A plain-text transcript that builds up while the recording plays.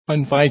I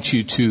invite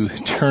you to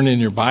turn in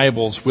your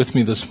Bibles with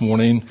me this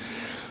morning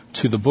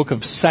to the book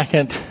of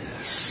 2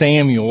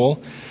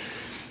 Samuel,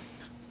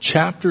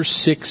 chapter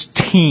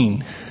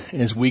 16,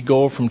 as we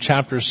go from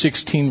chapter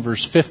 16,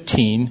 verse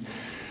 15,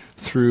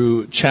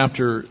 through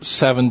chapter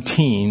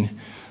 17,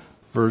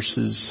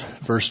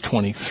 verse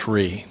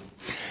 23.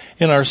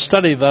 In our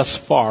study thus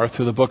far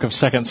through the book of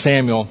 2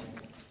 Samuel,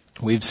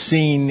 we've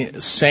seen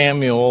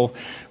Samuel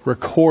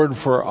record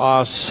for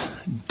us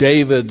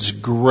David's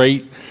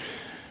great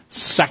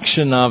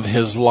section of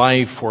his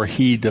life where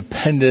he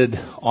depended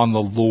on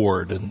the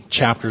Lord. In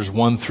chapters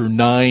 1 through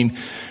 9,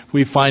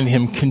 we find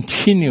him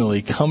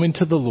continually coming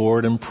to the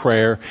Lord in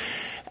prayer,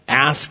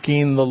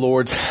 asking the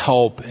Lord's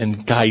help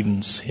and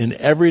guidance in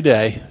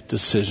everyday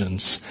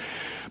decisions.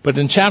 But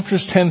in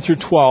chapters 10 through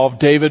 12,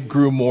 David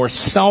grew more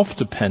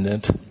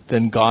self-dependent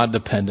than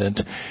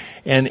God-dependent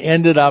and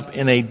ended up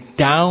in a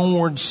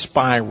downward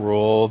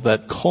spiral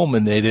that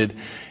culminated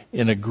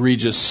in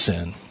egregious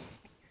sin.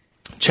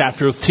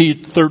 Chapter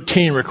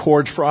 13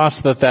 records for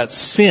us that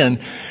sin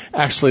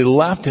actually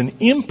left an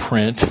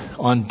imprint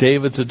on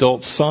David's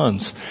adult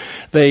sons.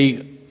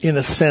 They, in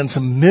a sense,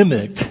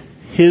 mimicked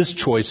his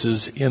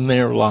choices in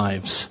their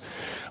lives.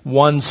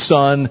 One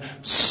son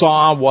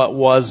saw what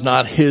was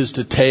not his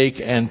to take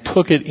and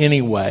took it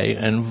anyway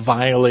and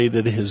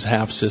violated his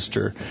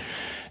half-sister.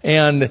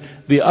 And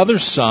the other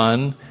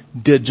son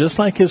did just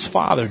like his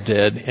father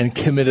did and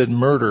committed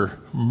murder,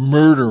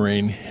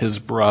 murdering his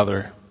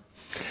brother.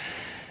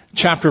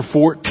 Chapter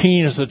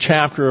 14 is a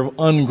chapter of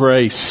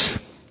ungrace.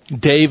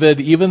 David,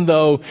 even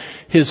though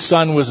his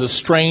son was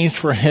estranged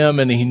from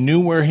him and he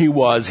knew where he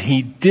was,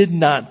 he did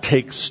not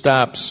take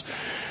steps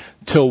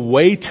till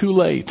way too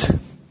late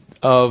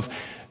of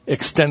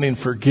extending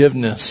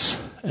forgiveness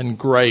and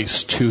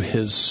grace to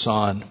his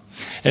son.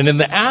 And in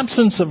the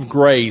absence of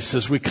grace,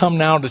 as we come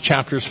now to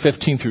chapters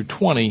 15 through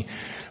 20,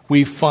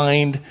 we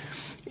find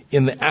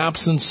in the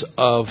absence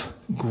of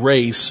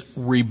grace,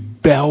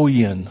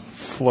 rebellion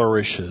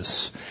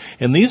flourishes.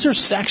 And these are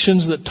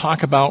sections that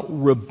talk about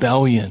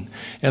rebellion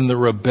and the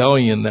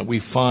rebellion that we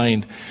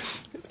find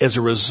as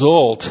a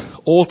result,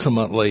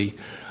 ultimately,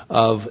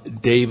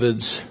 of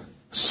David's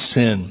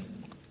sin.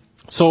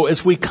 So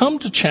as we come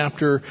to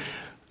chapter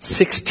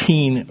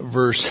 16,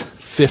 verse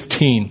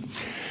 15,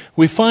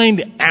 we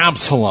find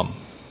Absalom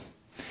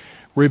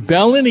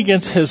rebelling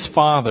against his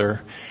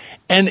father,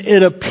 and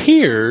it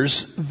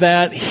appears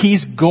that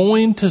he's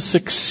going to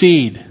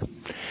succeed.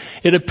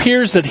 It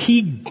appears that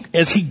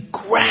as he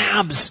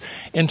grabs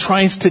and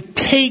tries to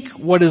take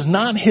what is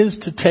not his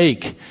to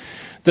take,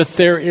 that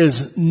there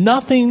is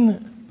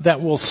nothing that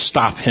will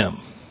stop him.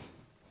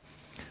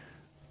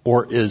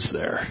 Or is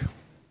there?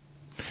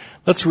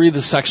 Let's read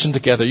the section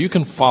together. You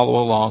can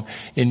follow along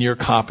in your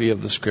copy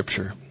of the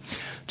scripture.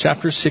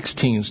 Chapter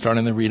 16,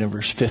 starting the reading in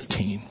verse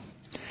 15.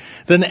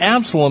 Then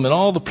Absalom and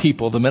all the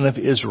people, the men of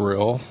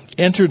Israel,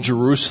 entered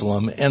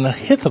Jerusalem, and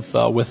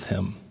Ahithophel with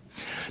him.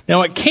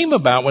 Now it came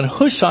about when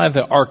Hushai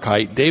the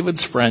Archite,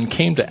 David's friend,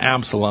 came to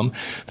Absalom,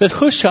 that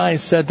Hushai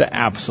said to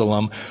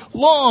Absalom,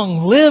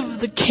 "Long live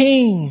the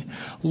king!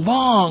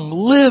 Long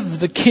live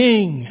the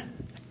king!"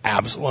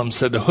 Absalom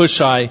said to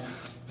Hushai,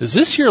 "Is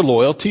this your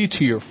loyalty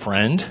to your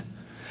friend?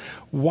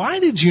 Why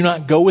did you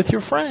not go with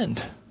your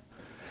friend?"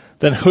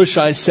 Then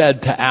Hushai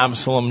said to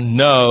Absalom,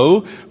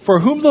 "No, for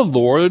whom the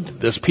Lord,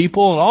 this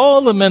people, and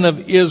all the men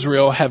of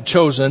Israel have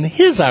chosen,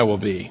 his I will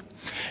be,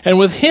 and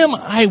with him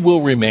I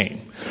will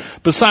remain.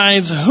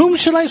 Besides, whom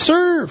should I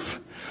serve?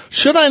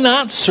 Should I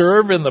not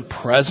serve in the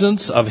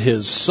presence of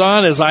his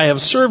son? As I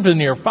have served in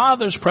your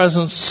father's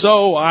presence,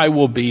 so I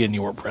will be in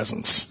your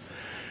presence."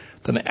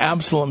 Then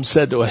Absalom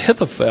said to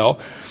Ahithophel,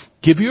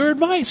 "Give your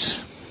advice.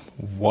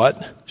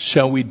 What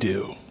shall we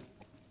do?"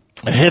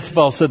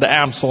 Ahithophel said to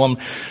Absalom,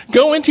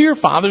 "Go into your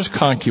father's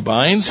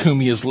concubines, whom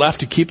he has left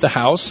to keep the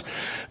house.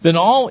 Then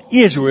all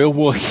Israel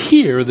will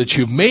hear that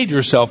you've made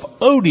yourself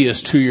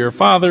odious to your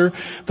father.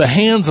 The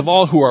hands of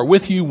all who are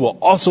with you will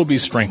also be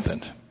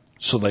strengthened."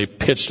 So they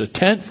pitched a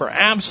tent for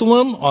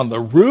Absalom on the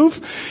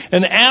roof,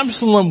 and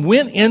Absalom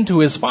went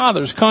into his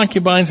father's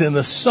concubines in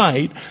the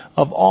sight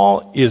of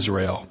all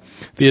Israel.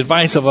 The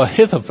advice of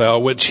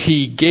Ahithophel, which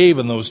he gave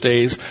in those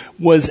days,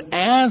 was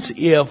as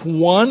if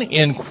one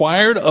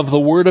inquired of the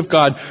word of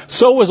God.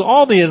 So was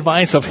all the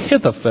advice of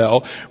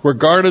Ahithophel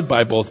regarded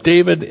by both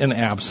David and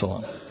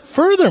Absalom.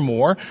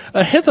 Furthermore,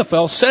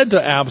 Ahithophel said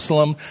to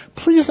Absalom,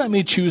 "Please let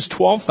me choose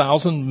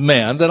 12,000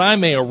 men that I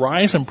may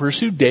arise and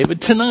pursue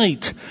David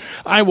tonight.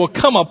 I will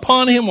come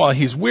upon him while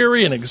he's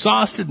weary and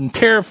exhausted and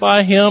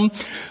terrify him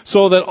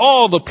so that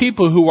all the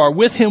people who are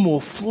with him will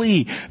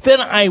flee.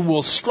 Then I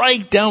will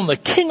strike down the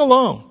king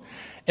alone,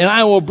 and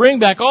I will bring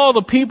back all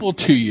the people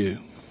to you.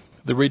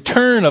 The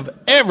return of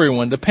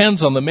everyone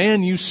depends on the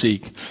man you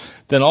seek.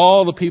 Then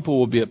all the people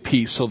will be at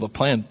peace." So the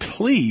plan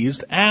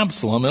pleased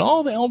Absalom and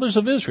all the elders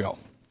of Israel.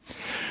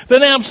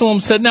 Then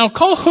Absalom said, "Now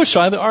call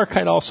Hushai the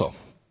Archite also,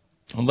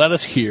 and let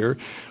us hear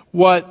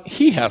what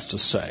he has to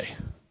say."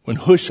 When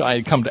Hushai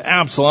had come to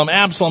Absalom,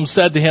 Absalom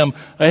said to him,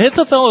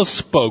 "Ahithophel has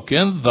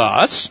spoken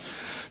thus.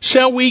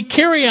 Shall we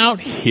carry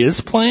out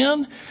his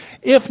plan?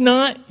 If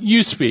not,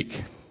 you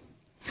speak.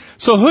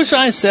 So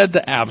Hushai said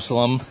to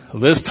Absalom,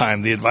 this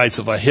time the advice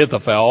of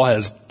Ahithophel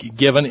has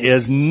given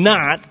is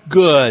not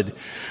good.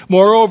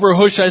 Moreover,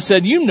 Hushai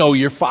said, you know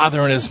your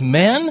father and his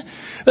men,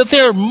 that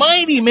they're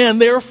mighty men,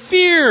 they're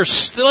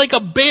fierce, they're like a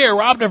bear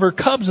robbed of her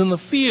cubs in the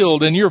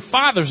field, and your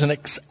father's an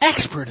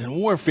expert in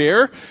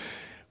warfare,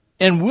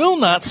 and will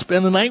not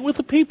spend the night with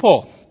the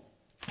people.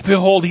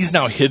 Behold, he's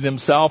now hidden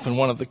himself in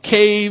one of the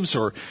caves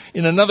or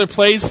in another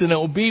place, and it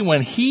will be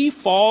when he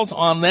falls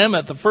on them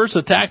at the first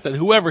attack that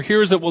whoever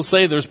hears it will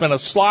say there's been a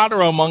slaughter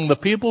among the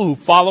people who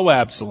follow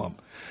Absalom.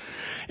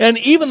 And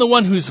even the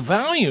one who's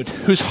valiant,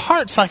 whose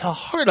heart's like a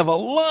heart of a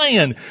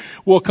lion,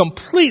 will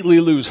completely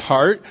lose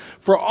heart,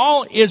 for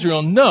all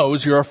Israel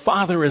knows your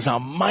father is a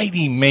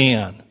mighty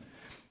man,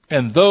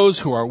 and those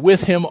who are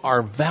with him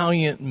are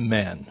valiant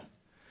men.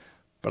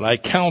 But I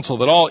counsel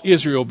that all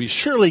Israel be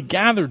surely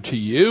gathered to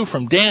you,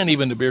 from Dan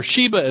even to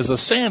Beersheba, as the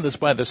sand is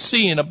by the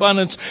sea in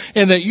abundance,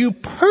 and that you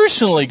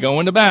personally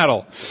go into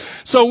battle.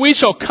 So we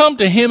shall come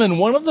to him in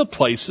one of the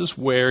places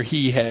where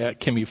he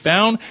can be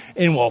found,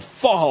 and will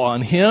fall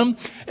on him,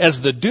 as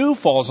the dew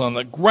falls on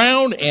the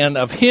ground, and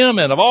of him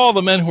and of all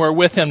the men who are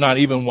with him, not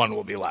even one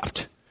will be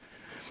left.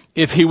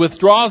 If he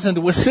withdraws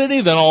into a city,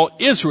 then all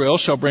Israel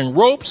shall bring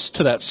ropes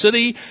to that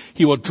city.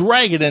 He will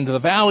drag it into the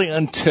valley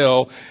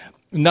until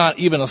not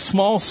even a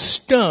small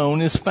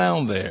stone is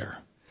found there.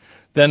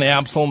 Then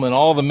Absalom and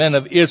all the men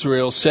of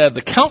Israel said,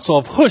 the counsel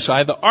of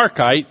Hushai the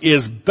Archite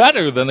is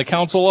better than the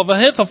counsel of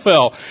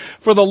Ahithophel.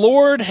 For the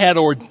Lord had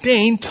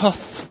ordained to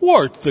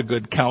thwart the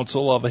good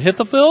counsel of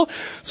Ahithophel,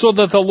 so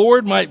that the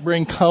Lord might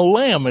bring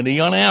calamity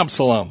on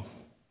Absalom.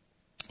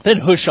 Then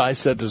Hushai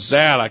said to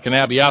Zadok and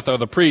Abiathar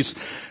the priests,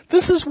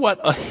 this is what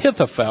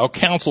Ahithophel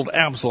counseled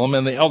Absalom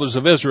and the elders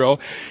of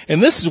Israel,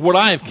 and this is what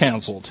I have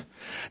counseled.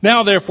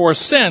 Now therefore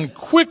send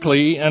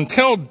quickly and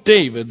tell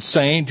David,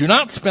 saying, do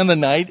not spend the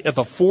night at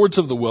the fords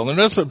of the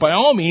wilderness, but by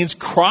all means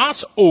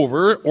cross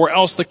over, or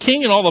else the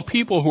king and all the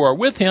people who are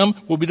with him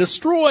will be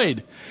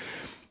destroyed.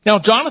 Now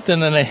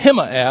Jonathan and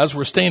Ahimaaz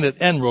were staying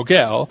at En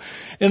Rogel,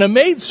 and a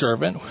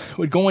maidservant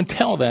would go and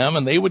tell them,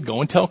 and they would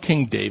go and tell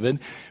King David,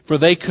 for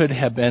they could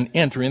have been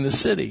entering the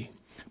city.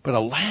 But a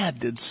lad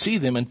did see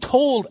them and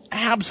told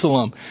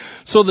Absalom.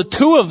 So the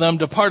two of them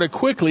departed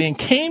quickly and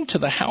came to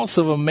the house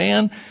of a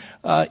man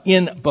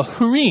in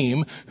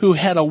Bahurim, who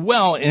had a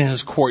well in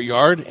his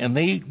courtyard, and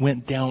they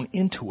went down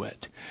into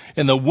it.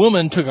 And the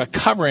woman took a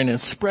covering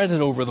and spread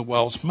it over the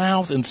well's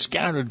mouth and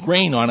scattered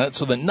grain on it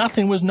so that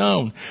nothing was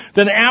known.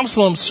 Then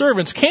Absalom's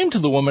servants came to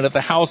the woman at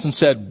the house and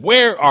said,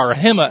 where are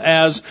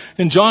Ahimaaz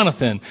and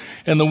Jonathan?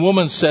 And the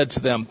woman said to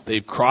them,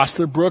 they've crossed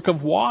the brook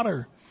of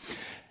water.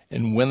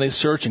 And when they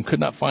searched and could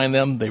not find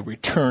them, they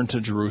returned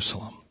to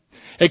Jerusalem.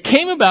 It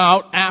came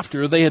about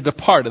after they had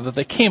departed that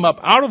they came up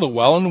out of the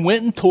well and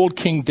went and told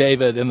King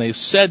David. And they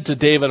said to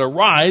David,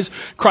 arise,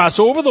 cross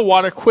over the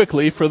water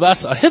quickly, for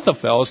thus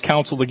Ahithophel has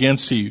counseled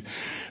against you.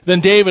 Then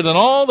David and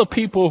all the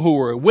people who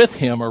were with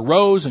him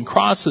arose and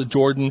crossed the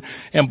Jordan,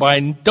 and by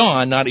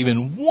dawn not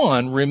even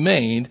one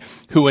remained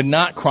who had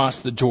not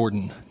crossed the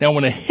Jordan. Now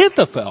when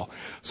Ahithophel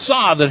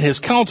saw that his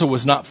counsel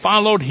was not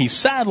followed, he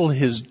saddled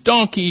his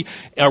donkey,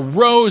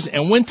 arose,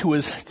 and went to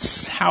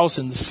his house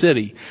in the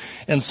city,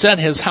 and set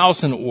his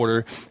house in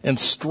order, and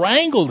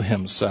strangled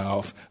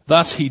himself.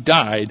 Thus he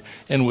died,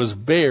 and was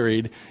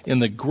buried in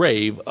the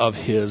grave of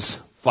his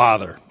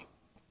father.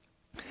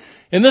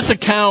 In this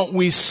account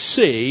we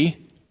see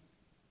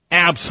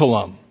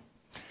Absalom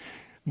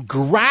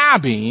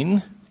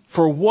grabbing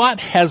for what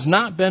has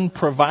not been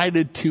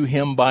provided to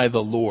him by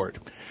the Lord.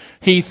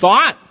 He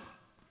thought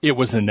it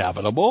was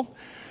inevitable,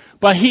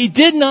 but he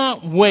did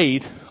not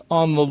wait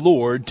on the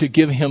Lord to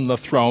give him the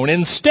throne.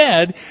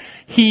 Instead,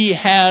 he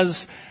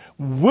has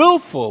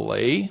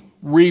willfully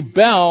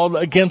rebelled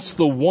against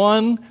the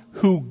one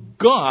who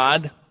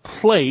God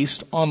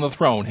placed on the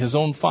throne, his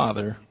own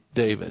father,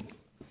 David.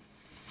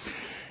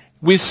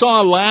 We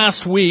saw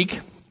last week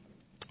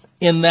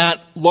in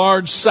that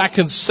large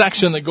second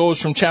section that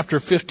goes from chapter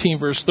 15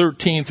 verse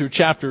 13 through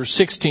chapter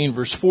 16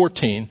 verse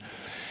 14,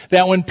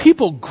 that when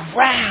people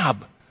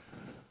grab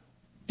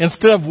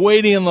instead of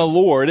waiting on the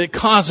Lord, it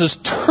causes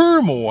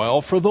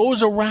turmoil for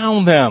those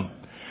around them.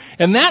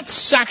 And that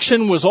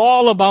section was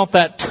all about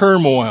that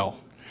turmoil.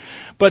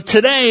 But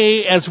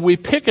today, as we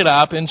pick it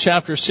up in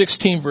chapter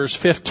 16 verse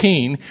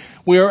 15,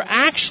 we are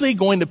actually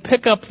going to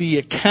pick up the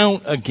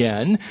account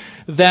again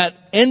that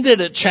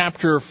ended at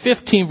chapter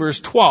 15 verse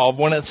 12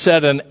 when it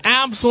said, and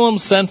Absalom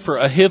sent for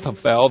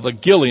Ahithophel, the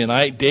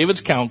Gileonite,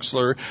 David's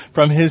counselor,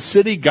 from his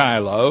city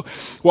Gilo,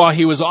 while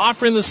he was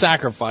offering the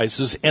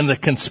sacrifices, and the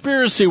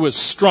conspiracy was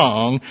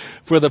strong,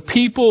 for the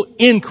people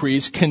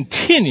increased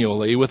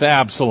continually with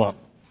Absalom.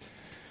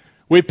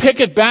 We pick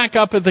it back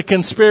up at the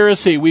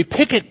conspiracy. We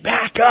pick it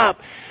back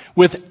up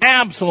with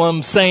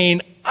Absalom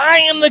saying, I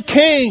am the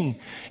king.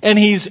 And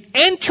he's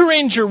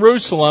entering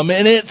Jerusalem,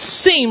 and it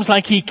seems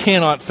like he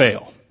cannot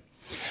fail.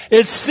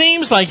 It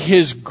seems like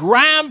his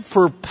grab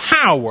for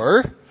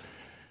power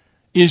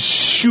is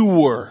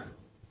sure.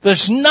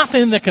 There's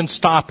nothing that can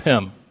stop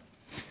him.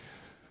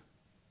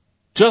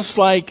 Just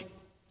like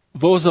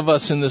those of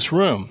us in this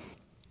room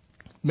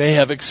may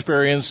have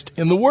experienced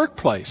in the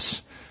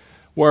workplace,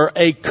 where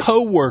a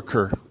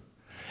coworker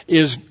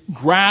is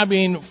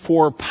grabbing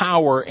for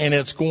power and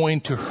it's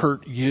going to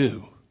hurt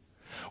you.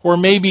 Or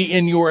maybe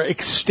in your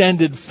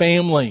extended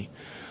family,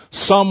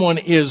 someone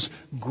is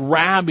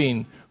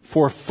grabbing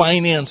for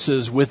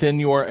finances within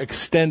your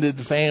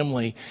extended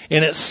family,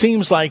 and it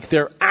seems like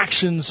their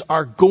actions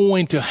are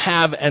going to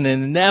have an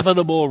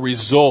inevitable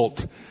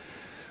result,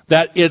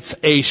 that it's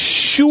a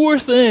sure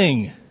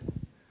thing.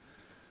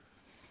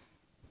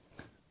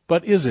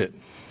 But is it?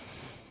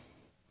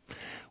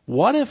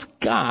 What if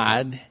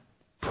God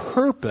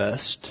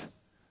purposed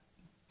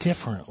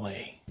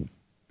differently?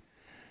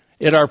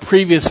 At our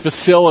previous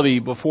facility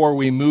before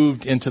we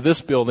moved into this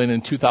building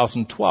in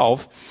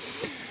 2012,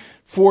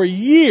 for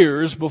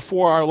years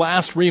before our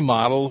last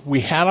remodel, we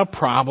had a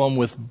problem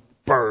with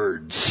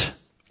birds.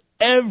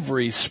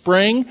 Every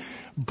spring,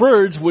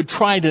 birds would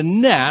try to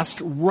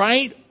nest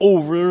right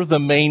over the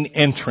main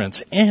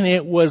entrance, and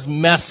it was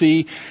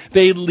messy.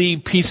 They'd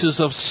leave pieces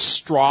of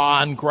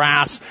straw and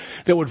grass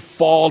that would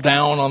fall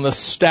down on the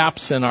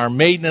steps, and our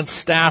maintenance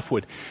staff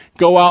would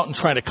go out and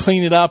try to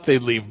clean it up.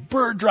 They'd leave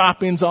bird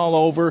droppings all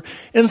over,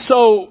 and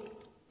so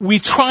we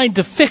tried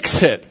to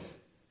fix it.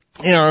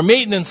 And our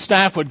maintenance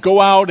staff would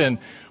go out and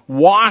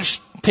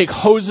take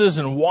hoses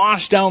and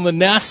wash down the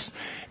nests,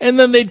 and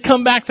then they'd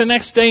come back the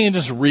next day and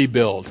just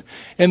rebuild.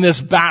 And this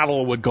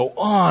battle would go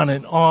on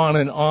and on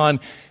and on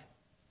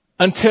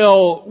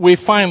until we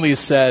finally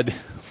said,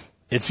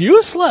 it's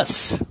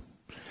useless.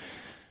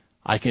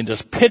 I can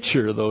just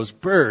picture those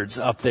birds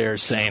up there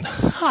saying,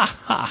 ha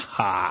ha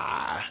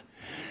ha,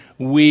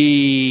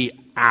 we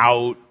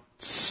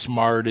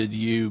outsmarted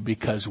you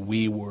because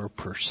we were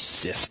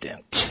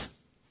persistent.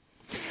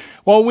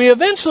 Well, we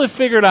eventually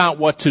figured out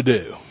what to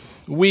do.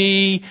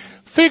 We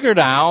figured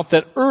out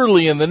that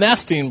early in the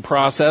nesting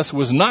process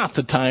was not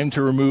the time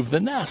to remove the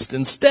nest.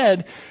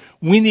 Instead,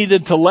 we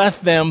needed to let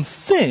them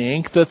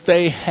think that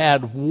they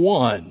had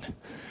won.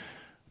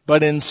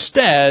 But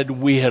instead,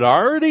 we had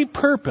already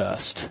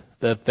purposed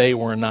that they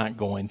were not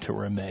going to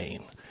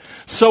remain.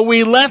 So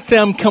we let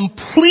them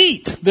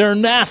complete their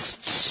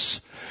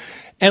nests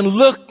and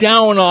look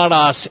down on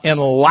us and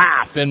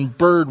laugh in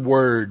bird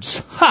words.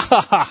 Ha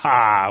ha ha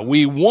ha,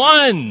 we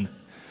won.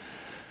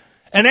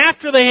 And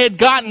after they had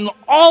gotten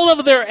all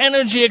of their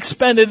energy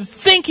expended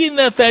thinking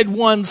that they'd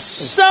won,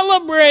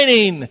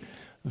 celebrating,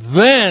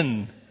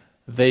 then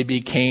they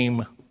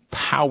became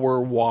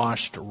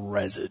power-washed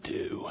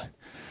residue.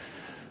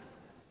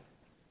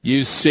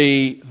 You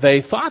see,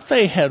 they thought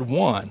they had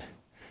won,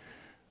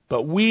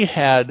 but we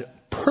had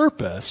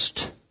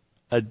purposed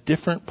a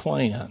different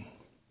plan.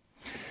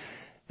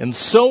 And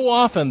so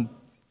often,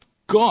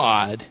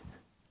 God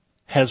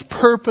has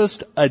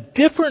purposed a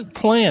different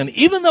plan,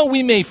 even though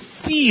we may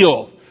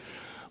feel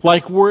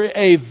like we're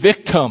a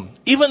victim,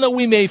 even though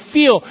we may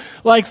feel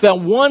like the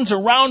ones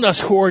around us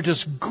who are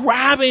just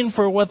grabbing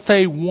for what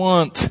they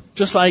want,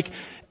 just like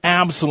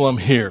Absalom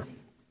here.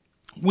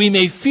 We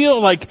may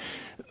feel like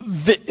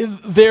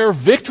their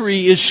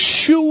victory is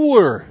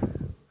sure.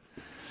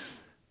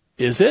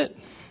 Is it?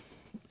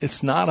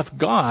 It's not if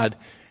God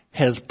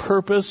has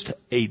purposed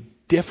a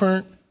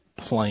different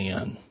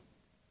plan.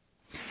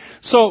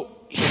 So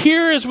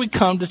here as we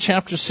come to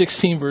chapter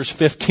 16, verse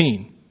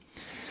 15,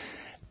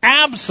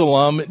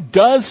 Absalom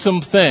does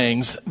some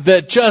things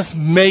that just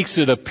makes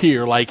it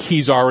appear like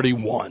he's already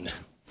won.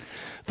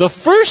 The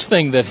first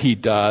thing that he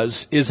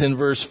does is in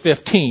verse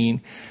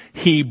 15,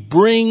 he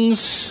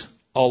brings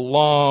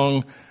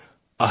along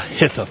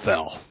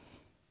Ahithophel.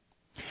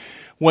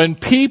 When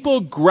people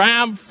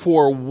grab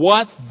for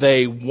what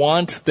they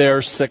want,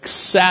 their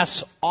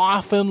success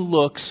often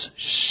looks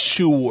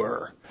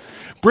sure.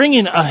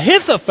 Bringing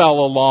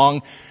Ahithophel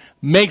along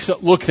makes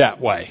it look that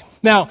way.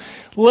 Now,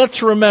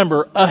 let's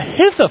remember,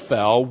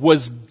 Ahithophel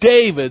was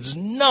David's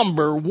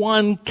number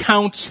one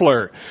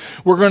counselor.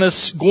 We're going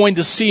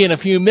to see in a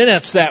few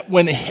minutes that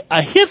when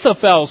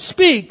Ahithophel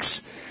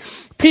speaks,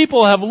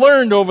 people have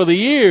learned over the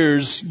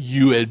years,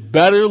 you had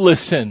better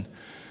listen.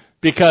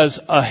 Because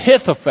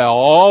Ahithophel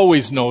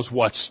always knows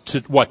what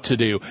to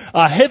do.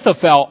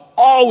 Ahithophel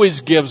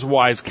always gives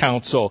wise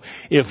counsel.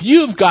 If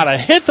you've got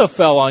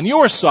Ahithophel on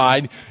your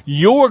side,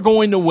 you're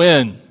going to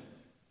win.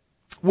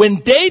 When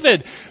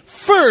David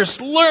first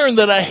learned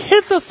that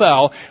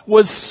Ahithophel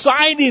was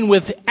siding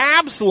with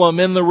Absalom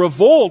in the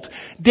revolt,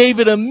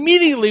 David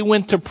immediately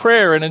went to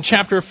prayer. And in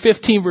chapter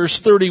 15,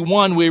 verse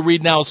 31, we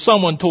read, now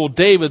someone told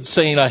David,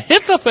 saying,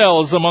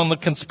 Ahithophel is among the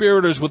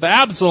conspirators with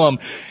Absalom.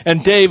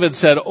 And David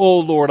said, O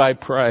Lord, I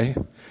pray,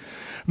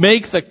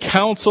 make the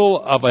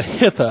counsel of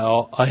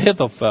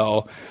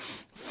Ahithophel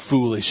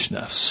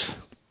foolishness.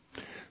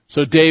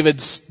 So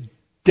David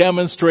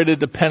demonstrated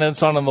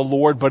dependence on the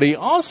Lord, but he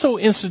also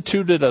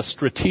instituted a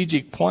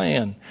strategic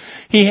plan.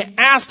 He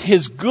asked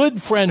his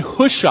good friend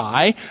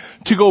Hushai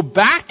to go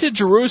back to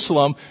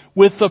Jerusalem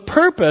with the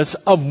purpose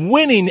of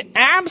winning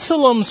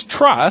Absalom's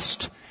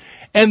trust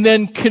and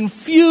then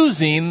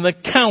confusing the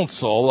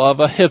counsel of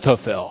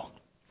Ahithophel.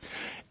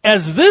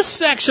 As this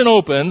section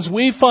opens,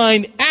 we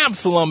find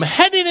Absalom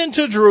heading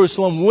into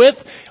Jerusalem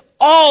with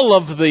all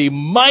of the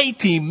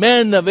mighty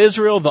men of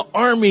Israel, the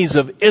armies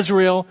of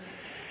Israel,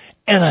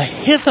 and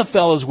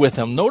Ahithophel is with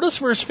him. Notice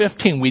verse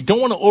 15. We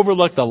don't want to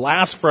overlook the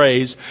last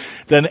phrase.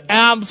 Then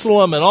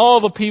Absalom and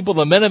all the people,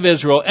 the men of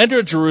Israel,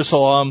 entered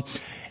Jerusalem,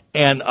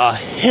 and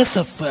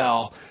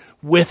Ahithophel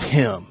with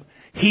him.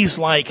 He's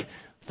like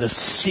the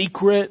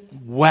secret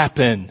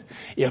weapon.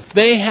 If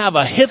they have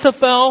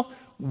Ahithophel,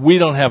 we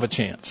don't have a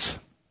chance.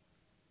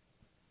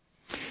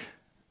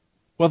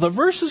 Well, the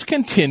verses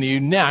continue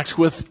next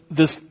with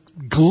this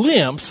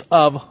glimpse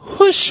of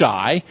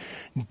Hushai,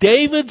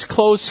 David's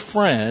close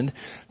friend,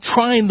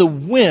 trying to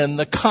win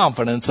the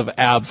confidence of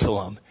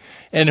Absalom.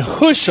 And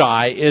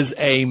Hushai is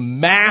a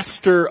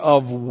master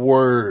of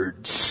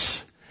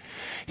words.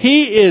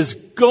 He is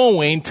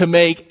going to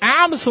make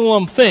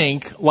Absalom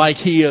think like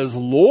he is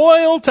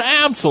loyal to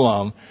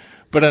Absalom,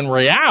 but in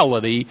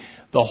reality,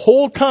 the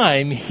whole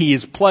time he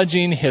is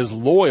pledging his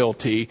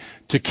loyalty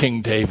to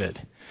King David.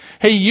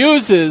 He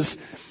uses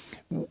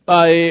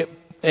a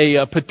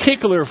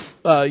particular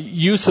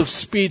use of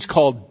speech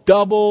called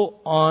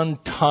double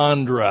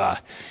entendre.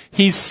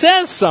 He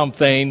says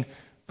something,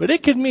 but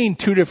it could mean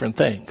two different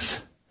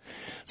things.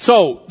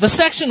 So the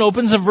section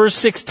opens in verse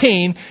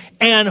 16,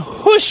 and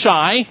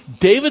Hushai,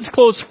 David's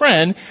close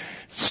friend,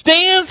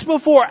 stands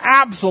before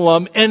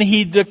Absalom and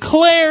he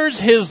declares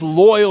his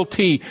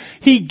loyalty.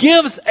 He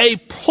gives a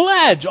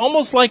pledge,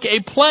 almost like a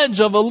pledge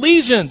of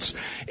allegiance.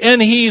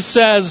 And he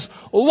says,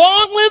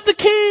 "Long live the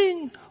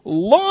king!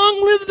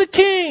 Long live the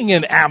king!"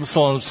 And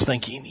Absalom's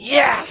thinking,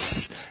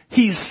 yes,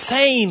 he's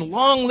saying,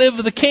 "Long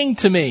live the king"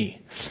 to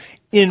me.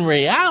 In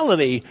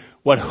reality,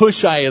 what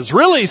Hushai is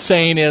really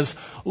saying is,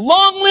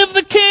 "Long live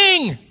the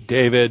king,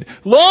 David!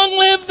 Long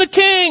live the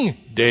king,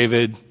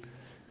 David!"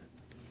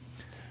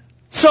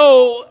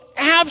 So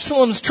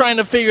Absalom's trying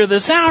to figure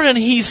this out, and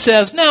he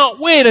says, "Now,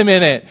 wait a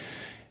minute.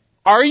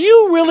 Are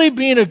you really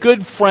being a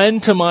good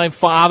friend to my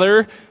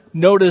father?"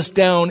 Notice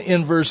down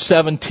in verse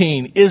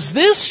 17. Is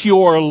this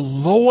your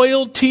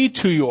loyalty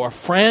to your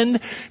friend?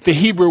 The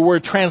Hebrew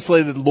word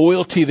translated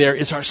loyalty there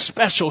is our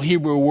special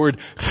Hebrew word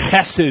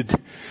chesed.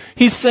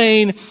 He's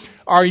saying,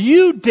 are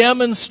you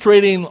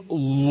demonstrating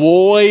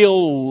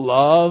loyal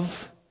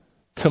love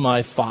to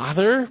my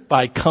father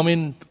by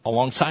coming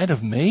alongside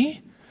of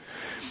me?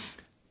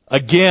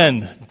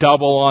 Again,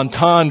 double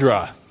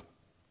entendre.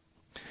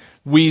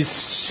 We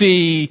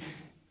see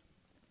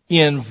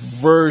in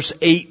verse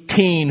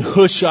 18,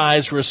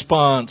 Hushai's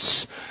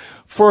response,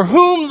 "For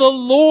whom the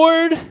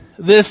Lord,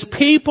 this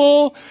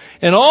people,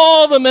 and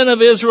all the men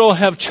of Israel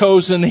have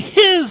chosen,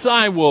 his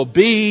I will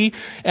be,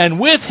 and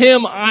with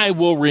him I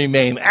will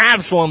remain."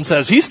 Absalom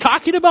says, he's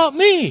talking about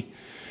me.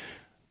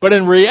 But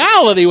in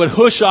reality, what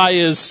Hushai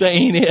is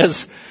saying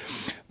is,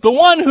 the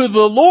one who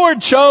the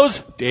Lord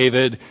chose,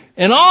 David,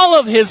 and all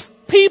of his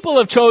people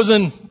have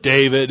chosen,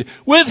 David.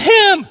 With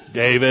him,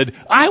 David,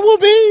 I will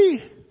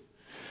be.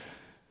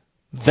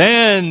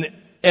 Then,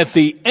 at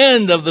the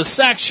end of the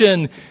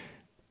section,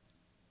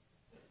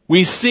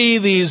 we see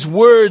these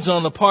words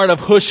on the part of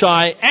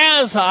Hushai,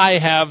 "As I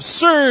have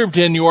served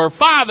in your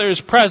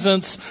father's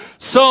presence,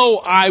 so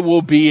I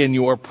will be in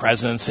your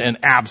presence." And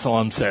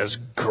Absalom says,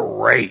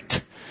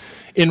 "Great."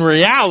 In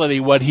reality,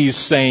 what he's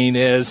saying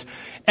is,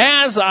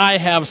 as I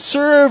have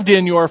served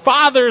in your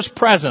father's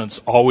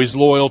presence, always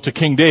loyal to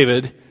King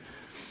David,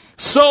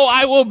 so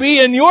I will be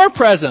in your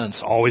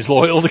presence, always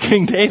loyal to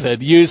King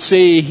David. You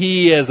see,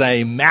 he is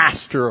a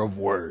master of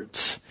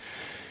words.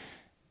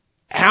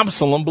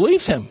 Absalom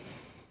believes him.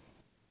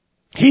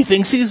 He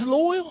thinks he's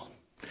loyal.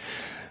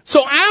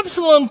 So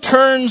Absalom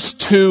turns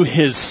to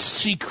his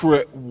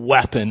secret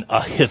weapon,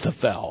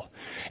 Ahithophel,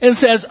 and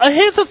says,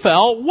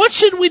 "Ahithophel, what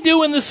should we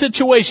do in this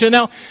situation?"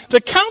 Now,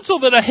 the counsel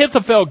that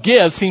Ahithophel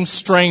gives seems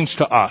strange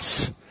to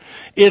us.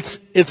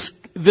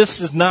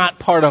 This is not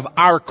part of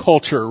our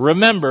culture.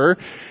 Remember,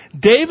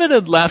 David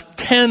had left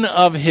 10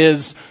 of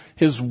his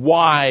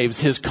wives,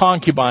 his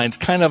concubines,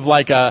 kind of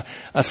like a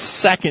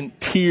second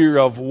tier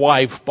of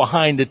wife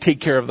behind to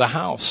take care of the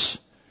house.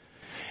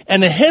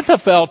 And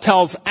Ahithophel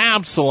tells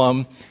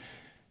Absalom,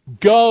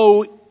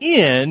 "Go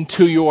in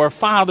to your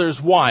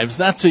father's wives."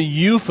 That's a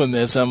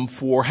euphemism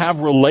for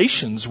have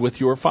relations with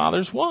your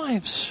father's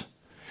wives.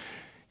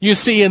 You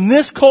see, in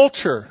this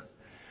culture,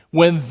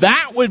 when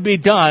that would be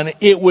done,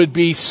 it would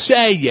be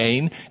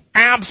saying,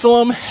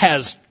 Absalom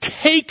has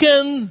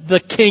taken the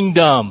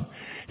kingdom.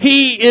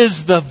 He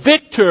is the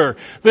victor.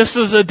 This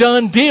is a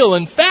done deal.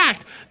 In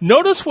fact,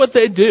 notice what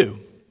they do.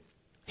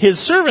 His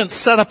servants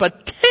set up a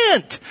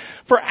tent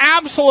for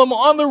Absalom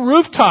on the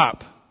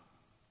rooftop.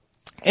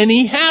 And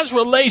he has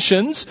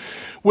relations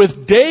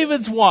with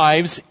David's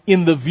wives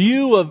in the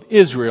view of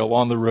Israel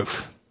on the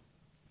roof.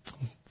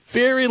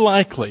 Very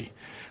likely,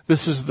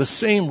 this is the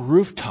same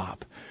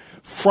rooftop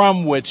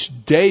from which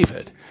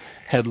David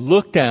had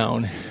looked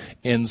down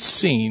and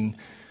seen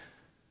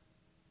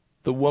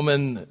the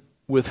woman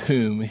with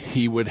whom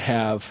he would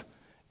have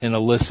an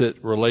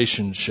illicit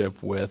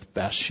relationship with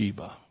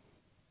Bathsheba.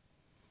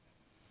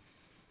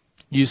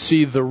 You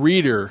see, the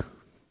reader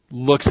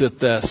looks at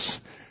this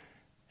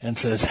and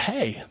says,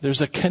 hey,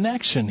 there's a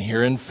connection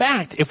here. In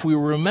fact, if we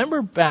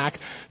remember back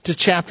to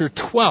chapter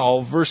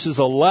 12, verses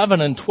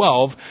 11 and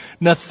 12,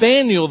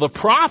 Nathanael the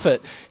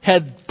prophet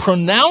had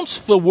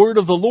pronounced the word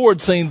of the Lord,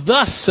 saying,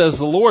 thus says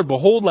the Lord,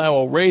 behold, I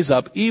will raise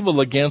up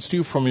evil against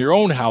you from your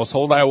own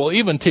household. I will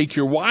even take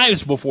your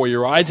wives before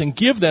your eyes and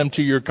give them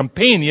to your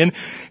companion,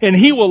 and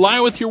he will lie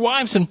with your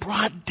wives in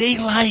broad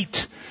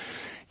daylight.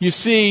 You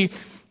see,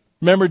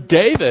 remember,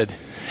 David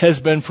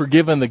has been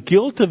forgiven the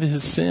guilt of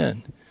his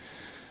sin,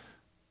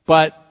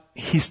 but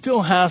he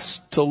still has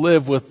to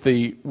live with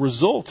the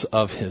results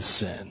of his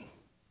sin.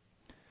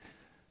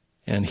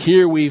 And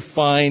here we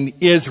find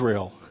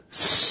Israel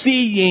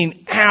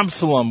seeing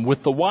Absalom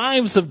with the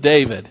wives of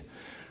David,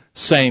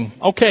 saying,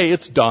 okay,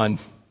 it's done.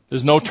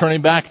 There's no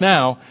turning back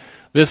now.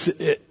 He's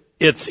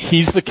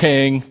the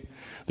king.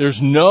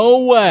 There's no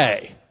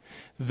way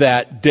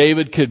that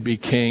David could be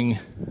king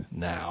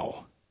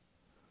now.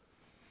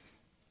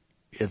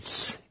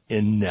 It's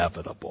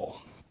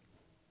inevitable.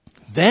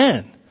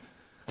 Then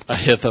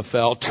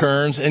Ahithophel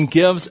turns and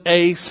gives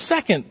a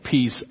second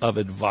piece of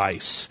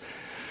advice.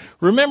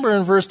 Remember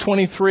in verse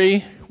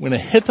 23, when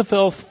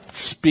Ahithophel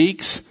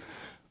speaks,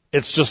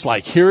 it's just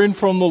like hearing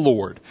from the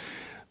Lord.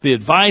 The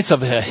advice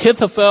of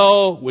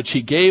Ahithophel, which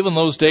he gave in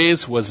those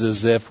days, was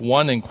as if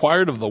one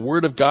inquired of the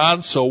word of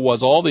God, so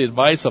was all the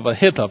advice of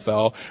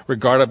Ahithophel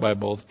regarded by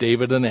both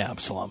David and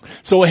Absalom.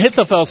 So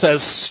Ahithophel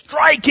says,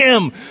 strike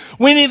him!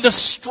 We need to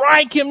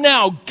strike him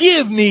now!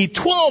 Give me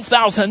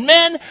 12,000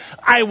 men!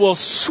 I will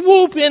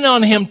swoop in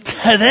on him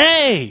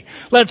today!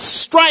 Let's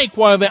strike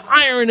while the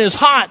iron is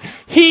hot!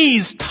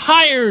 He's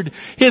tired!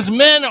 His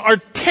men are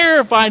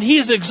terrified!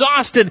 He's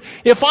exhausted!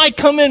 If I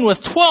come in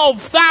with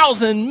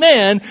 12,000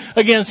 men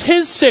against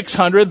his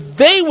 600,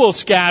 they will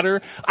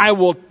scatter. I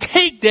will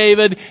take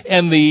David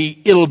and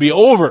it'll be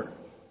over.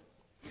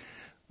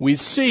 We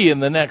see in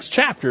the next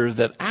chapter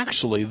that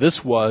actually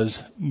this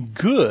was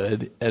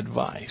good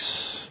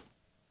advice.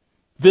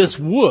 This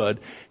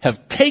would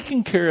have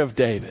taken care of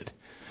David.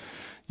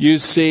 You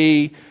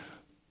see,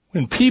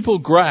 when people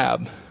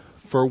grab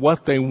for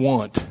what they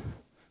want,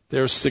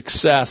 their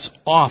success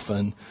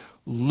often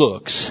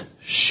looks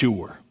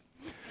sure.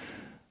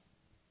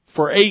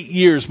 For 8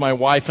 years, my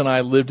wife and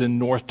I lived in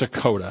North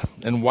Dakota.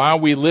 And while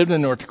we lived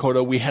in North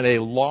Dakota, we had a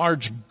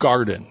large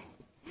garden.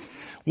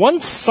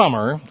 One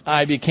summer,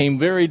 I became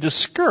very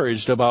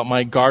discouraged about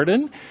my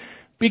garden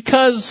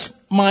because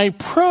my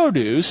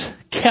produce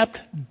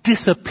kept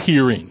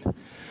disappearing.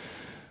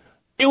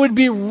 It would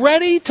be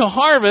ready to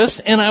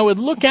harvest, and I would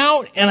look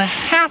out, and a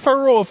half a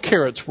row of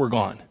carrots were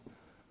gone.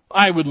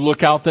 I would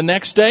look out the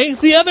next day,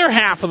 the other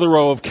half of the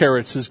row of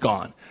carrots is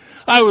gone.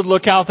 I would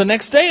look out the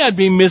next day, I'd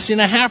be missing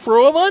a half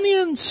row of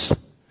onions.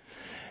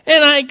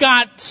 And I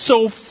got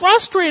so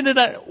frustrated.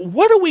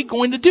 What are we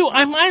going to do?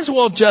 I might as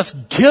well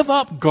just give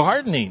up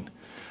gardening.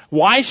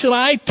 Why should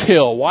I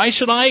till? Why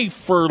should I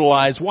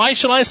fertilize? Why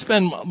should I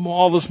spend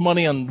all this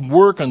money on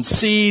work on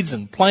seeds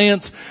and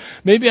plants?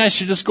 Maybe I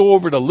should just go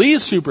over to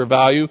Lee's Super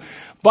Value,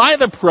 buy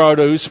the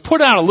produce,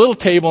 put out a little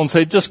table and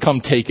say, just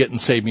come take it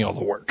and save me all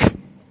the work.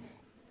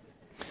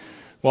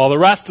 Well, the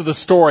rest of the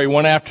story,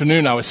 one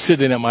afternoon I was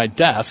sitting at my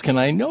desk and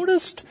I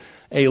noticed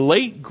a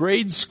late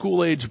grade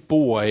school-age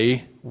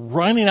boy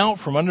running out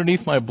from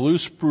underneath my blue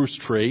spruce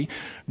tree,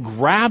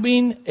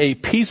 grabbing a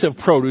piece of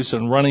produce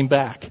and running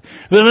back.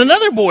 Then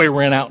another boy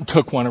ran out and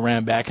took one and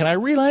ran back, and I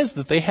realized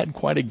that they had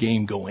quite a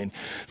game going.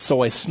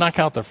 So I snuck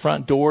out the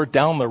front door,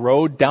 down the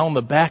road, down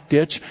the back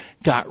ditch,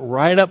 got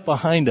right up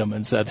behind them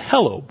and said,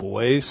 hello,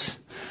 boys.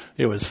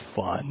 It was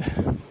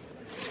fun.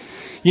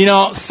 You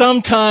know,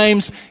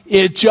 sometimes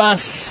it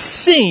just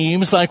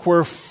seems like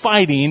we're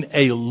fighting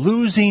a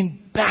losing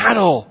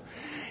battle.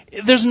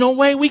 There's no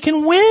way we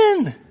can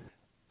win.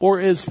 Or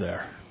is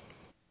there?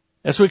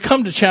 As we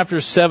come to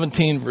chapter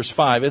 17, verse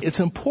 5, it's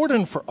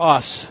important for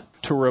us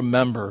to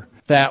remember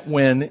that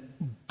when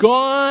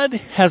God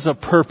has a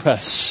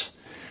purpose,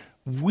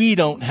 we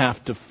don't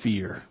have to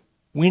fear.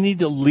 We need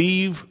to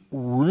leave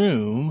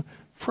room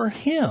for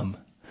Him.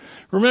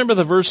 Remember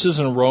the verses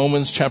in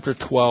Romans chapter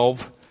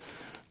 12,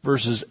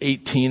 verses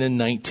 18 and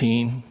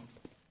 19.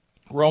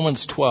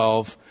 Romans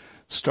 12,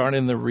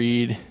 starting to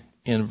read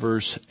in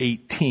verse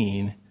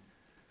 18,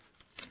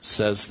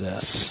 says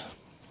this.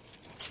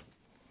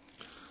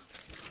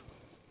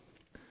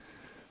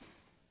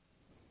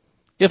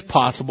 If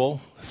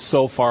possible,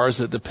 so far as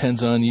it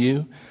depends on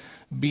you,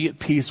 be at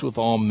peace with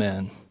all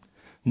men.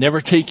 Never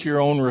take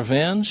your own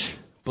revenge,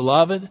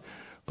 beloved,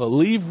 but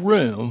leave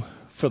room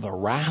for the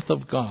wrath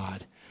of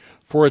God.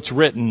 For it's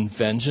written,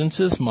 vengeance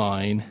is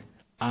mine,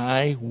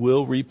 I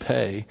will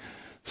repay,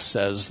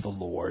 says the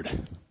Lord.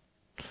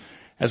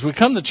 As we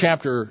come to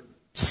chapter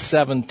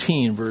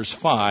 17, verse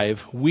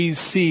 5, we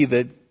see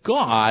that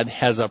God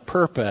has a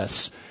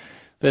purpose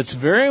that's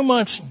very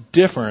much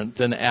different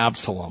than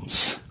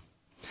Absalom's.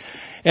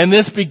 And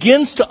this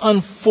begins to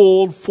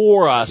unfold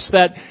for us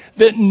that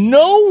that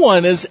no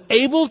one is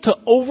able to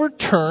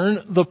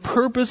overturn the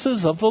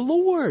purposes of the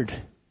Lord.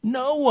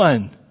 No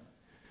one.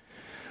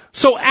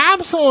 So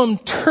Absalom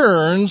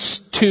turns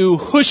to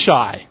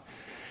Hushai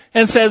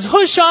and says,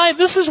 Hushai,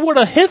 this is what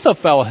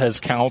Ahithophel has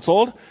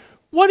counseled.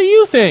 What do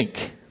you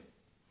think?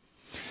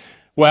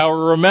 Well,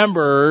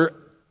 remember,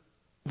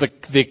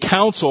 the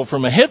counsel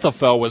from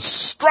Ahithophel was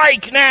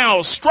strike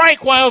now,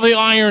 strike while the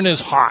iron is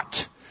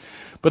hot.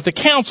 But the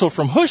counsel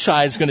from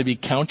Hushai is going to be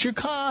count your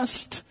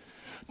cost.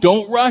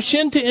 Don't rush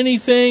into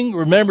anything.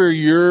 Remember,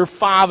 your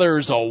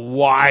father's a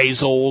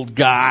wise old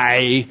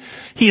guy.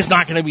 He's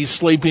not going to be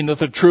sleeping with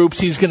the troops.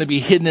 He's going to be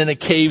hidden in a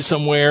cave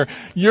somewhere.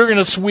 You're going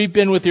to sweep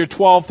in with your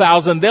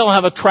 12,000. They'll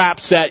have a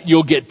trap set.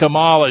 You'll get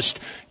demolished.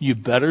 You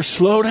better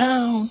slow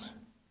down.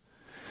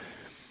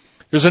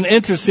 There's an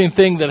interesting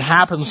thing that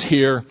happens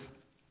here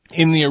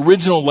in the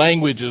original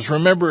languages.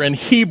 Remember, in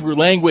Hebrew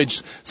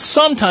language,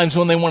 sometimes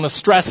when they want to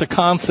stress a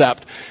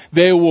concept,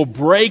 they will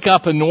break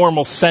up a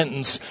normal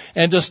sentence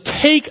and just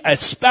take a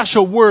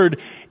special word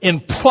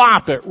and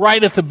plop it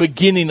right at the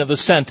beginning of the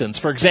sentence.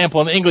 For example,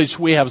 in English,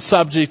 we have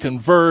subject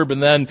and verb,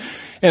 and then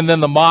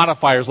the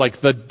modifiers like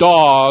the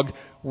dog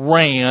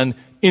ran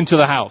into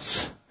the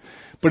house.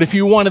 But if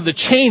you wanted to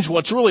change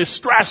what's really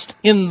stressed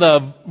in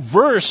the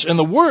verse, in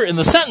the word, in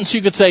the sentence,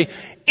 you could say,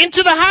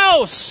 into the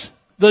house,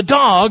 the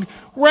dog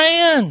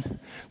ran.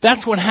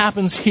 That's what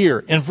happens here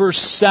in verse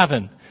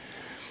 7.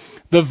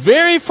 The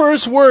very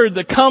first word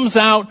that comes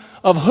out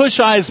of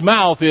Hushai's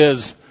mouth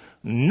is,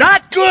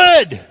 not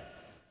good.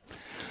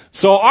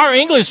 So our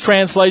English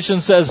translation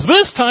says,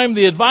 this time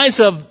the advice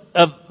that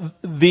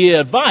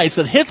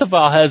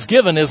Ahithophel has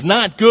given is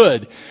not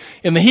good.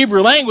 In the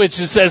Hebrew language,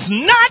 it says,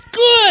 not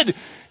good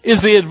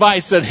is the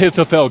advice that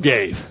Ahithophel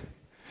gave.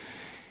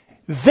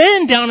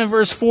 Then down in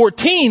verse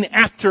 14,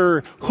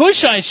 after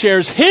Hushai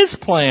shares his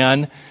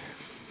plan,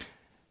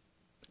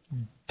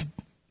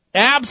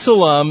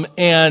 Absalom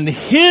and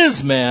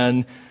his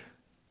men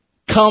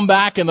come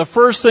back, and the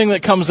first thing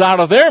that comes out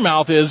of their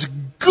mouth is,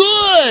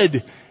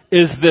 good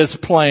is this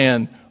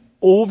plan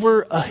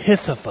over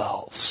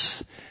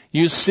Ahithophel's.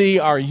 You see,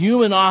 our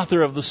human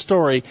author of the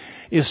story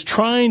is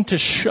trying to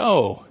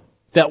show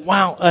that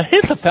while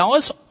Ahithophel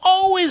is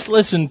always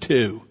listened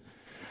to,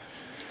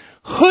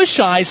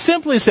 Hushai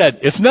simply said,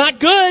 it's not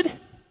good,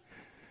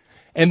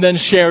 and then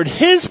shared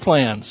his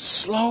plan.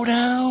 Slow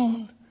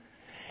down.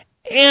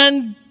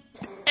 And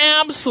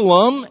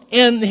Absalom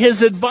and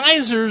his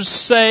advisors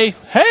say,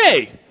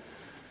 hey,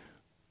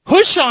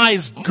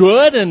 Hushai's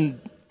good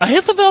and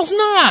Ahithophel's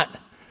not.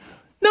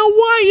 Now,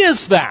 why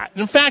is that?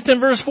 In fact,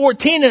 in verse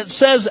 14, it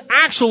says,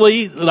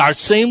 actually, our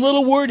same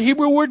little word,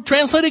 Hebrew word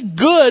translated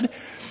good,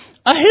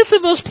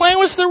 Ahithophel's plan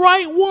was the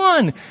right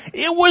one.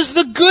 It was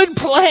the good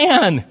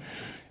plan.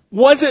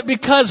 Was it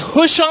because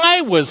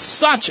Hushai was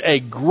such a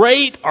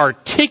great,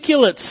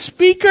 articulate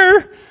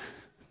speaker?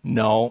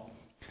 No.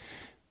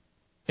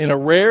 In a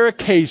rare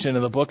occasion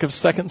in the book of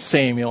 2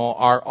 Samuel,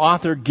 our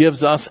author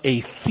gives us a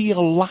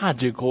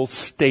theological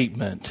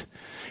statement.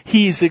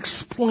 He's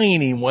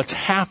explaining what's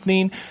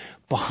happening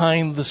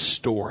behind the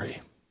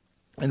story.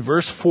 And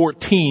verse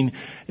 14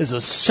 is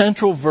a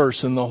central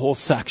verse in the whole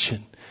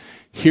section.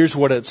 Here's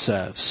what it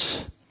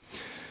says.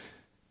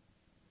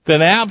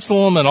 Then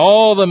Absalom and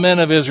all the men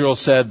of Israel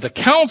said, the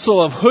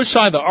counsel of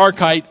Hushai the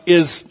Archite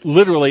is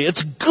literally,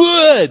 it's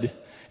good.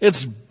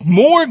 It's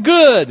more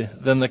good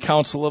than the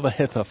counsel of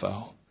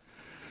Ahithophel.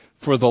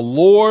 For the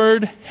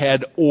Lord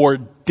had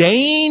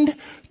ordained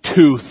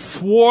to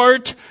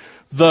thwart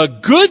the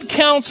good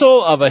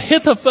counsel of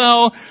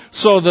Ahithophel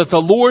so that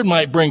the Lord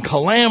might bring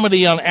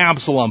calamity on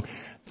Absalom.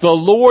 The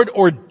Lord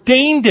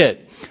ordained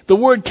it. The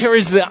word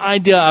carries the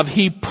idea of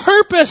he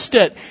purposed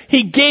it.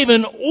 He gave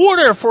an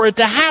order for it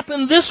to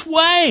happen this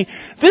way.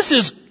 This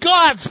is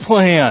God's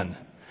plan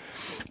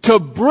to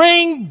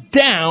bring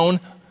down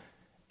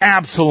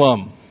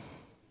Absalom,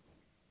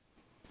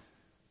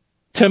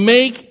 to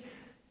make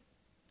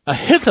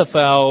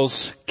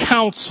Ahithophel's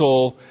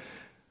counsel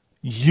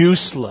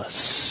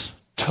useless,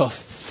 to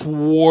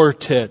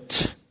thwart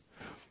it.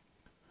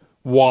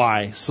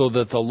 Why? So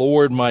that the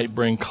Lord might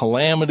bring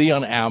calamity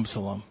on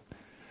Absalom.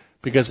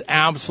 Because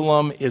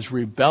Absalom is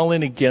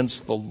rebelling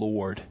against the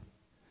Lord.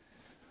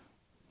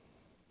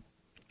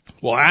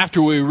 Well,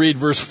 after we read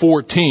verse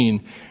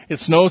 14,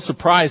 it's no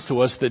surprise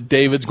to us that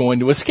David's going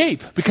to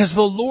escape, because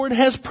the Lord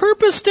has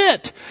purposed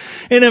it.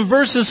 And in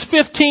verses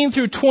 15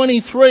 through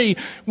 23,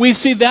 we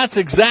see that's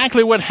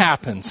exactly what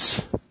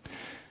happens.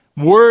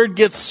 Word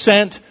gets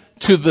sent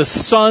to the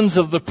sons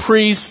of the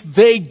priests.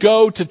 They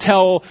go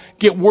to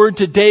get word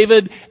to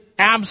David.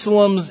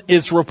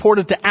 It's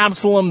reported to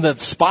Absalom that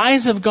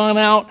spies have gone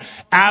out.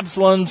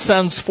 Absalom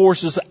sends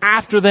forces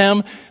after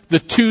them. The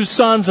two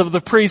sons of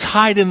the priest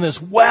hide in this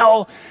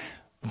well.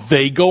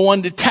 They go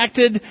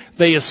undetected.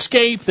 They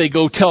escape. They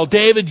go tell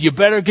David, you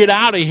better get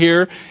out of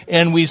here.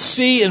 And we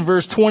see in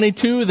verse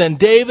 22, then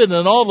David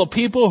and all the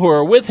people who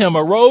are with him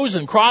arose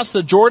and crossed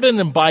the Jordan,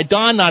 and by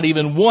dawn not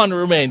even one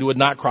remained who would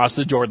not cross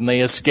the Jordan.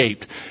 They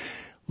escaped.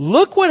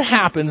 Look what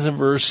happens in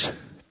verse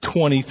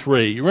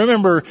 23. You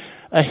remember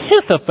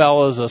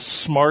Ahithophel is a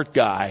smart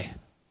guy.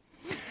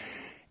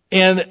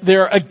 And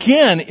there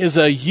again is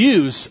a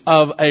use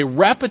of a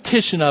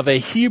repetition of a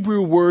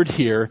Hebrew word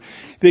here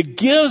that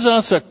gives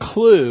us a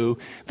clue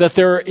that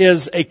there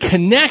is a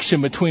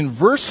connection between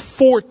verse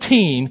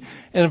 14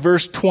 and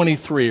verse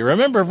 23.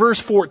 Remember, verse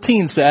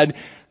 14 said,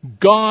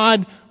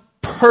 God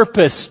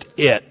purposed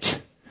it.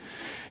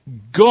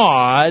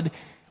 God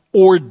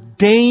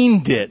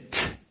ordained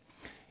it.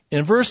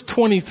 In verse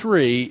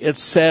 23, it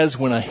says,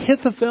 when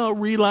Ahithophel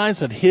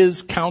realized that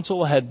his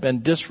counsel had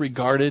been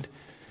disregarded,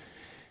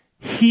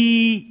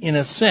 he, in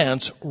a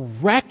sense,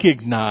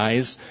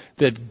 recognized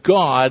that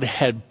God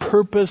had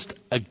purposed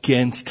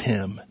against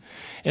him.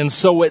 And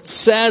so it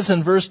says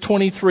in verse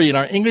 23, in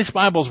our English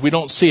Bibles we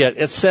don't see it,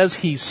 it says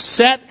he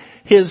set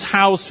his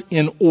house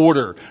in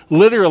order.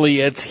 Literally,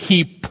 it's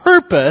he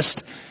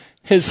purposed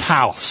his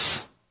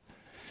house.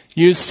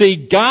 You see,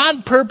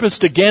 God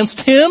purposed against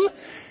him,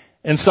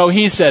 and so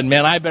he said,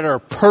 man, I better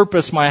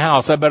purpose my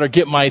house. I better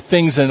get my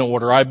things in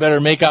order. I better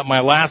make up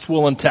my last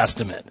will and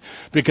testament,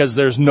 because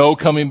there's no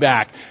coming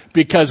back.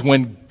 Because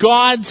when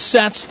God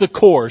sets the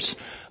course,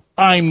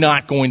 I'm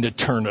not going to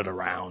turn it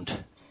around.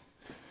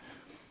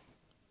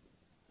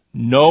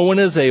 No one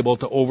is able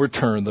to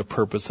overturn the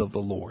purpose of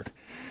the Lord.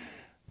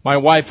 My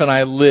wife and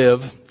I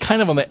live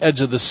kind of on the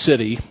edge of the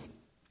city,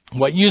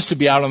 what used to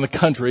be out in the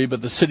country,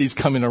 but the city's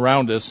coming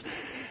around us.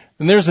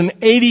 And there's an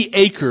 80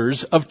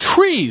 acres of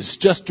trees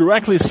just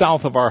directly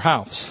south of our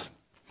house.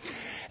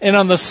 And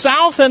on the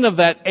south end of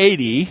that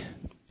 80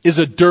 is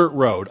a dirt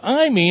road.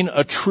 I mean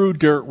a true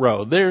dirt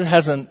road. There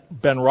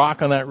hasn't been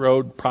rock on that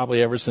road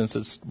probably ever since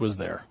it was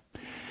there.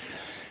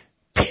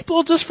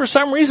 People just for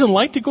some reason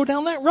like to go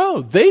down that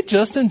road. They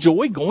just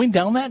enjoy going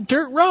down that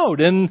dirt road.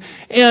 And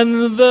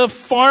the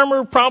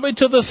farmer probably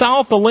to the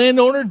south, the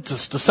landowner,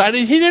 just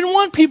decided he didn't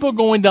want people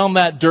going down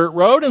that dirt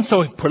road, and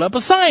so he put up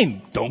a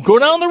sign, don't go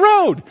down the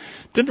road.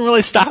 Didn't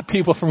really stop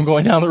people from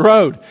going down the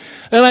road.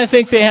 And I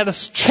think they had a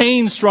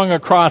chain strung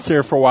across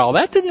there for a while.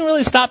 That didn't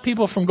really stop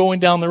people from going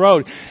down the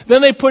road.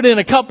 Then they put in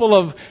a couple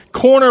of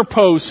corner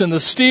posts and the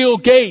steel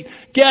gate.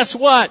 Guess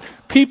what?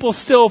 People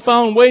still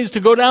found ways to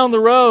go down the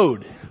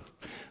road.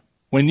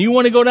 When you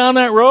want to go down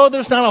that road,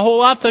 there's not a whole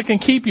lot that can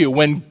keep you.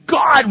 When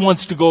God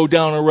wants to go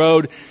down a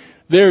road,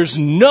 there's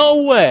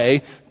no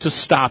way to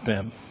stop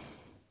him.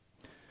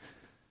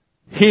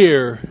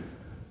 Here,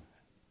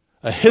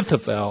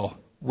 Ahithophel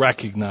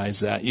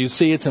recognized that. You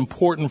see, it's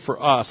important for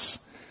us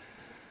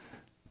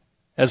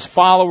as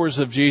followers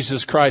of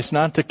Jesus Christ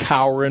not to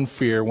cower in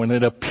fear when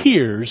it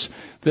appears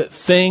that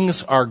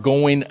things are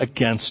going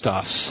against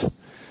us.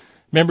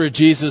 Remember,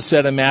 Jesus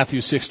said in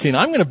Matthew 16,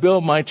 I'm going to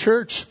build my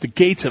church. The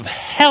gates of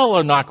hell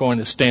are not going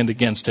to stand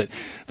against it.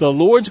 The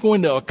Lord's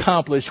going to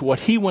accomplish what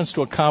he wants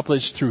to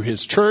accomplish through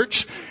his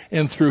church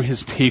and through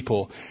his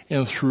people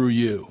and through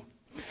you.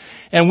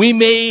 And we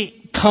may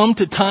come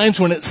to times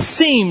when it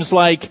seems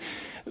like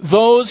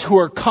those who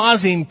are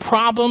causing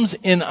problems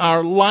in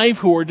our life,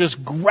 who are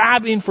just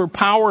grabbing for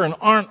power and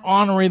aren't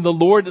honoring the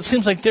Lord, it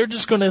seems like they're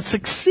just going to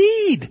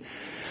succeed.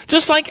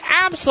 Just like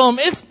Absalom,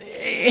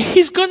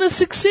 he's going to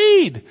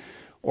succeed.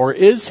 Or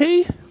is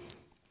he?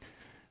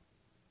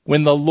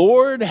 When the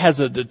Lord has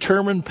a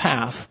determined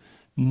path,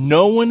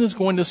 no one is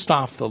going to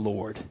stop the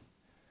Lord.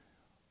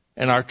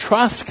 And our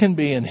trust can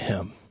be in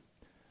him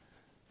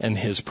and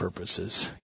his purposes.